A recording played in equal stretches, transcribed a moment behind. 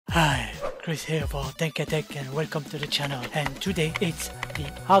Chris here for Tech and welcome to the channel. And today it's the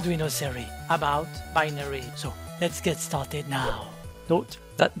Arduino series about binary. So let's get started now. Note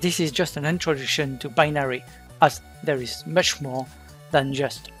that this is just an introduction to binary, as there is much more than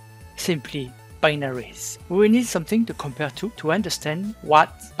just simply binaries. We need something to compare to understand what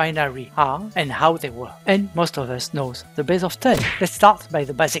binary are and how they work. And most of us knows the base of 10. Let's start by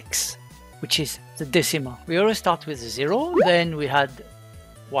the basics, which is the decimal. We always start with 0, then we had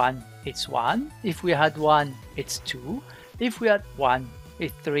 1, it's 1. If we had 1, it's 2. If we had 1,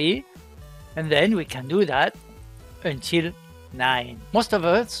 it's 3. And then we can do that until 9. Most of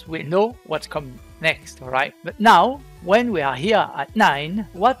us will know what's coming next, alright? But now, when we are here at 9,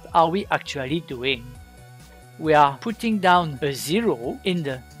 what are we actually doing? We are putting down a 0 in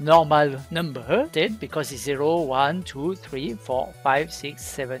the normal number because it's 0, 1, 2, 3, 4, 5, 6,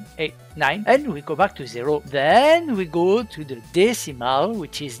 7, 8, 9, and we go back to 0. Then we go to the decimal,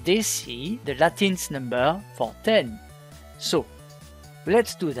 which is deci, the Latin's number for 10. So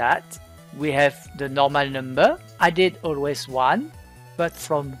let's do that. We have the normal number. I did always 1, but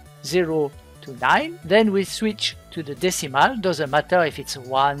from 0 to 9. Then we switch to the decimal. Doesn't matter if it's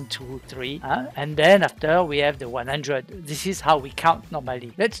 1, 2, 3. And then after we have the 100. This is how we count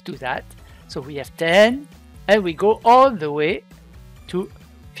normally. Let's do that. So we have 10 and we go all the way to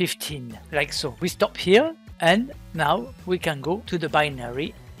 15, like so. We stop here and now we can go to the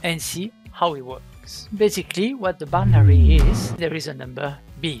binary and see how it works. Basically what the binary is, there is a number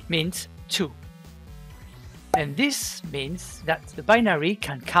B, means 2. And this means that the binary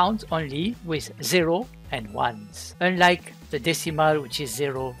can count only with 0 and 1s, unlike the decimal, which is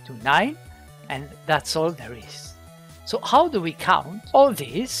 0 to 9, and that's all there is. So how do we count all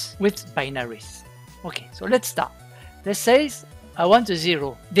this with binaries? Okay, so let's start. Let's say I want a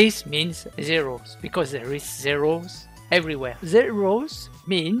 0. This means zeros because there is zeros everywhere. Zeros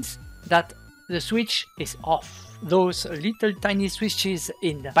means that the switch is off. Those little tiny switches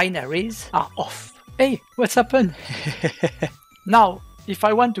in the binaries are off. Hey, what's happened? Now, if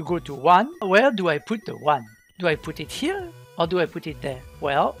I want to go to 1, where do I put the 1? Do I put it here or do I put it there?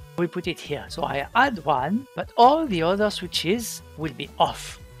 Well, we put it here. So I add 1, but all the other switches will be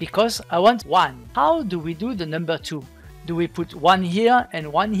off because I want 1. How do we do the number 2? Do we put 1 here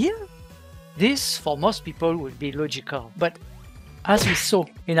and 1 here? This, for most people, would be logical. But as we saw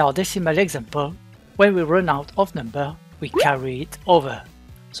in our decimal example, when we run out of number, we carry it over.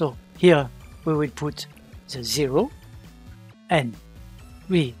 So here, we will put the 0 and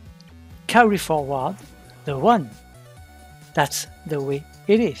we carry forward the 1. That's the way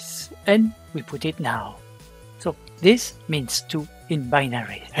it is. And we put it now. So this means 2 in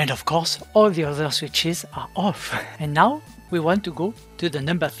binary. And of course, all the other switches are off. And now we want to go to the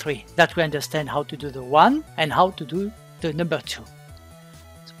number 3, that we understand how to do the 1 and how to do the number 2.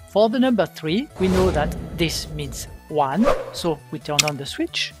 So for the number 3, we know that this means 1, so we turn on the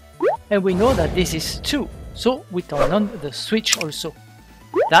switch. And we know that this is 2, so we turn on the switch also.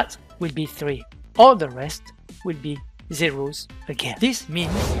 That will be 3. All the rest will be zeros again. This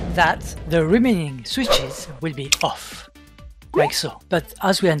means that the remaining switches will be off, like so. But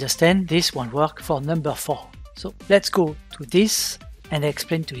as we understand, this won't work for number 4. So let's go to this and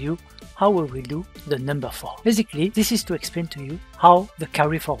explain to you how we will do the number 4. Basically, this is to explain to you how the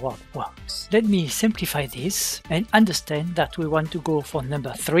carry forward works. Let me simplify this and understand that we want to go for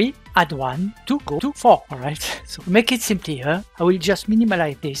number 3, add 1 to go to 4, alright? So to make it simpler, I will just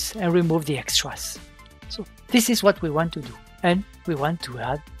minimize this and remove the extras. So this is what we want to do, and we want to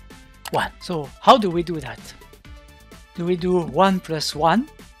add 1. So how do we do that? Do we do 1 plus 1?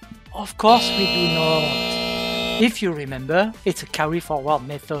 Of course we do not. If you remember, it's a carry forward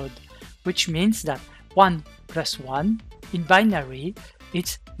method, which means that 1 plus 1 in binary,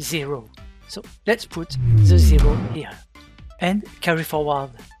 it's 0. So let's put the 0 here and carry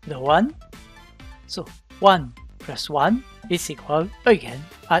forward the 1. So 1 plus 1 is equal again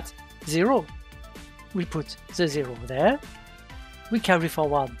at 0. We put the 0 there. We carry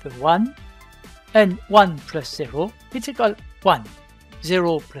forward the 1 and 1 plus 0, it's equal 1.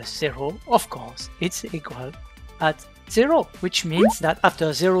 0 plus 0, of course, it's equal at 0, which means that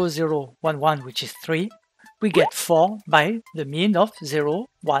after 0, 0, 1, 1, which is 3, we get 4 by the mean of 0,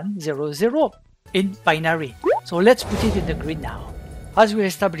 1, 0, 0 in binary. So let's put it in the grid now. As we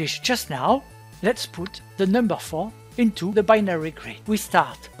established just now, let's put the number 4 into the binary grid. We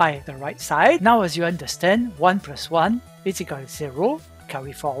start by the right side. Now, as you understand, 1 plus 1 is equal to 0.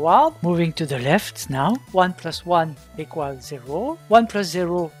 Carry forward. Moving to the left now, 1 plus 1 equals 0. 1 plus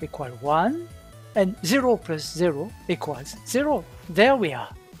 0 equals 1. And 0 plus 0 equals 0. There we are.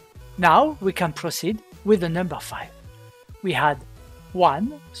 Now we can proceed with the number 5. We had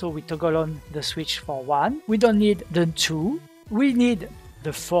 1, so we toggle on the switch for 1. We don't need the 2, we need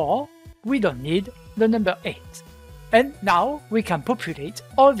the 4, we don't need the number 8. And now we can populate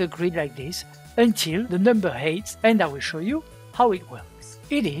all the grid like this until the number 8, and I will show you how it works.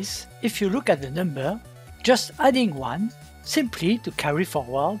 It is, if you look at the number, just adding 1 simply to carry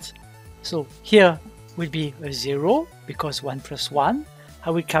forward. So here will be a 0 because 1 plus 1. I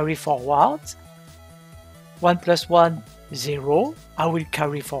will carry forward. 1 plus 1, 0. I will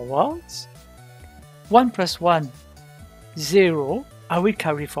carry forward. 1 plus 1, 0. I will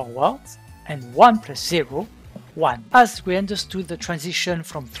carry forward. And 1 plus 0, 1. As we understood the transition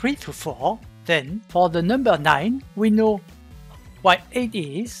from 3 to 4, then for the number 9, we know what 8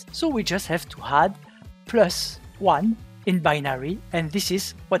 is, so we just have to add plus 1 in binary, and this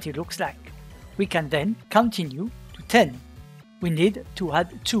is what it looks like. We can then continue to 10. We need to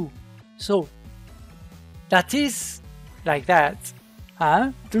add 2. So that is like that.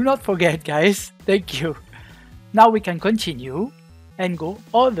 Do not forget, guys. Thank you. Now we can continue and go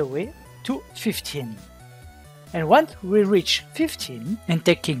all the way to 15. And once we reach 15 and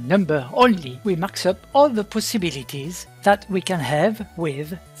taking number only, we max up all the possibilities that we can have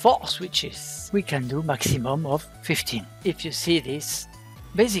with 4 switches. We can do maximum of 15. If you see this,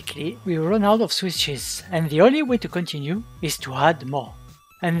 basically we run out of switches and the only way to continue is to add more.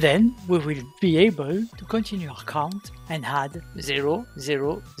 And then we will be able to continue our count and add 0,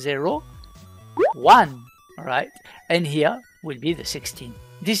 0, 0, 1. Alright, and here will be the 16.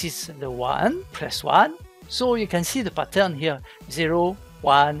 This is the 1 plus 1. So you can see the pattern here, 0,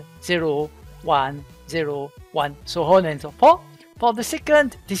 1, 0, 1, 0, 1, so on and so forth. For the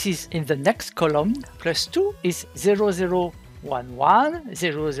second, this is in the next column, plus 2 is 0, 0, 1, 1,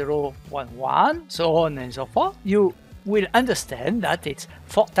 0, 0, 1, 1, so on and so forth. You will understand that it's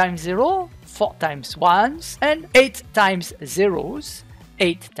 4 times 0, 4 times 1s, and 8 times 0s,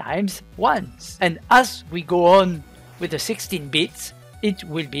 8 times 1s. And as we go on with the 16 bits, it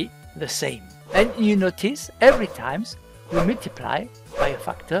will be the same. And you notice every time we multiply by a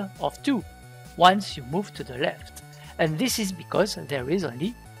factor of 2 once you move to the left. And this is because there is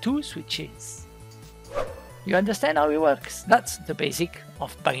only 2 switches. You understand how it works? That's the basic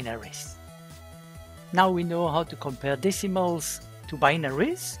of binaries. Now we know how to compare decimals to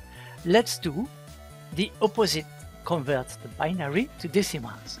binaries. Let's do the opposite, convert the binary to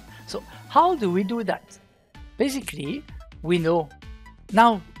decimals. So how do we do that? Basically, we know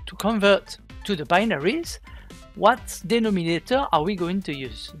now to convert to the binaries, what denominator are we going to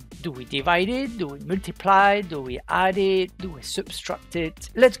use? Do we divide it? Do we multiply? Do we add it? Do we subtract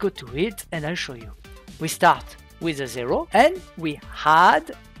it? Let's go to it and I'll show you. We start with a 0 and we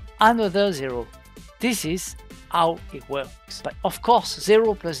add another 0. This is how it works. But of course,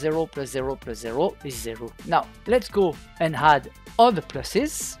 0 plus 0 plus 0 plus 0 is 0. Now, let's go and add all the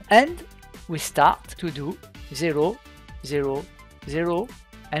pluses and we start to do 0, 0, 0,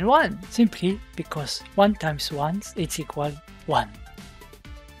 and 1, simply because 1 times 1 is equal 1.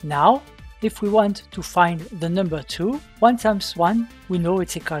 Now, if we want to find the number 2, 1 times 1, we know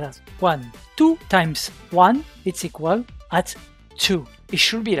it's equal as 1. 2 times 1, it's equal at 2. It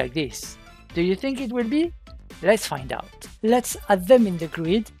should be like this. Do you think it will be? Let's find out. Let's add them in the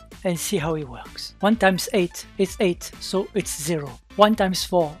grid and see how it works. 1 times 8 is 8, so it's 0. 1 times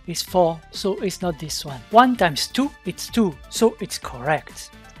 4 is 4, so it's not this one. 1 times 2, it's 2, so it's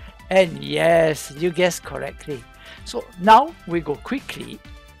correct. And yes, you guessed correctly. So now we go quickly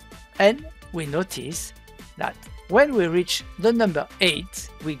and we notice that when we reach the number 8,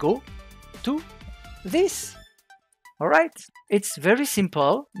 we go to this. Alright, it's very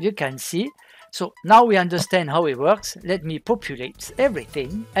simple, you can see. So now we understand how it works. Let me populate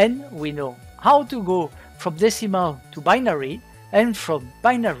everything and we know how to go from decimal to binary and from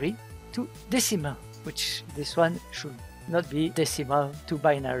binary to decimal, which this one should not be decimal to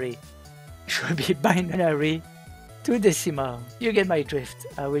binary. It should be binary to decimal. You get my drift.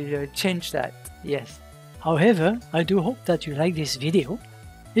 I will change that. Yes. However, I do hope that you like this video.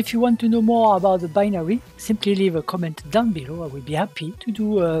 If you want to know more about the binary, simply leave a comment down below. I will be happy to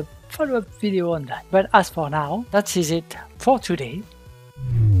do a follow-up video on that. But as for now, that is it for today.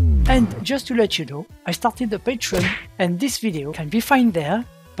 And just to let you know, I started a Patreon and this video can be found there,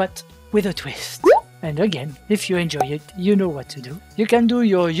 but with a twist. And again, if you enjoy it, you know what to do. You can do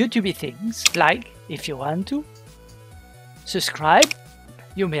your YouTube things, like if you want to. Subscribe,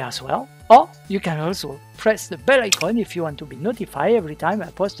 you may as well. Or you can also press the bell icon if you want to be notified every time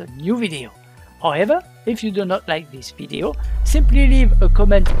I post a new video. However, if you do not like this video, simply leave a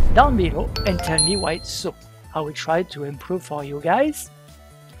comment down below and tell me why it's so. I will try to improve for you guys.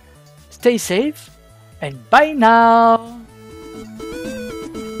 Stay safe and bye now!